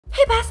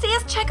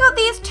besties, check out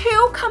these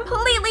 2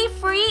 completely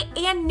free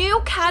and new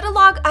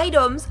catalog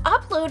items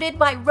uploaded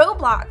by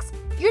Roblox.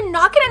 You're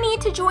not gonna need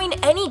to join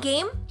any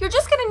game, you're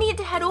just gonna need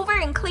to head over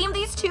and claim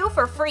these 2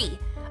 for free.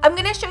 I'm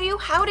gonna show you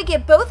how to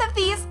get both of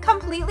these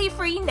completely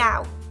free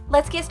now.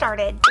 Let's get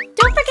started.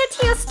 Don't forget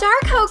to use star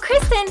code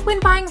KRYSTIN when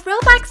buying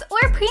Robux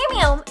or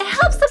Premium. It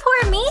helps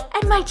support me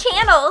and my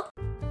channel.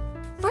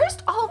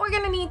 First, all we're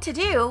gonna need to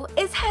do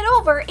is head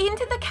over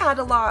into the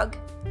catalog.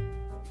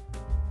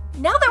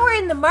 Now that we're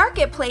in the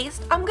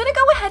marketplace, I'm gonna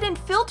go ahead and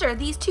filter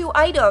these 2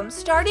 items,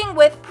 starting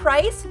with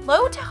price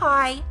low to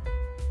high,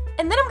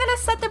 and then I'm gonna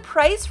set the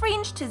price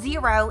range to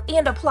 0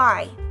 and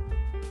apply.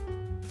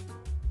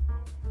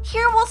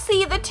 Here we'll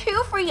see the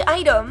 2 free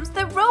items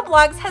that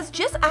Roblox has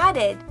just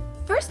added.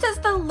 First is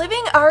the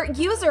Living Art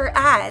user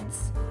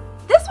ads.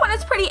 This one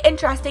is pretty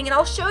interesting and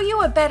I'll show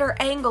you a better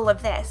angle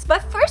of this,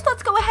 but first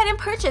let's go ahead and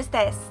purchase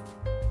this.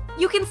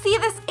 You can see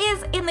this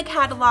is in the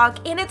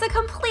catalog and it's a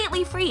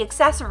completely free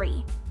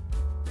accessory.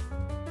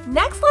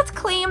 Next, let's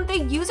claim the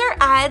user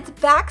ads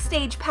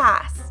backstage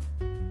pass.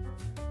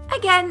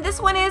 Again,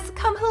 this one is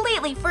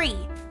completely free.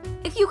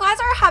 If you guys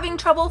are having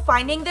trouble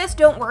finding this,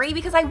 don't worry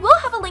because I will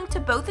have a link to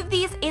both of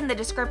these in the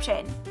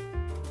description.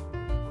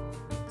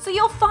 So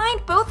you'll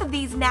find both of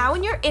these now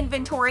in your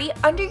inventory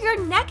under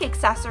your neck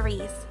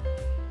accessories.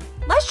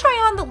 Let's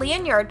try on the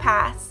lanyard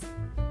pass.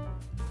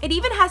 It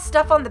even has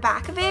stuff on the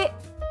back of it,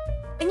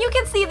 and you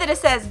can see that it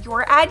says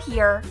your ad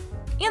here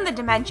and the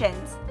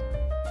dimensions.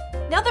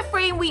 Now the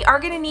frame, we are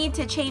going to need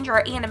to change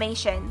our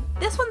animation.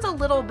 This one's a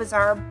little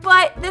bizarre,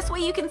 but this way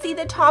you can see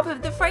the top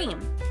of the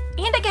frame.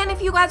 And again, if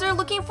you guys are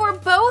looking for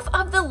both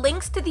of the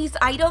links to these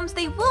items,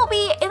 they will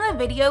be in the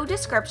video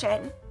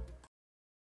description.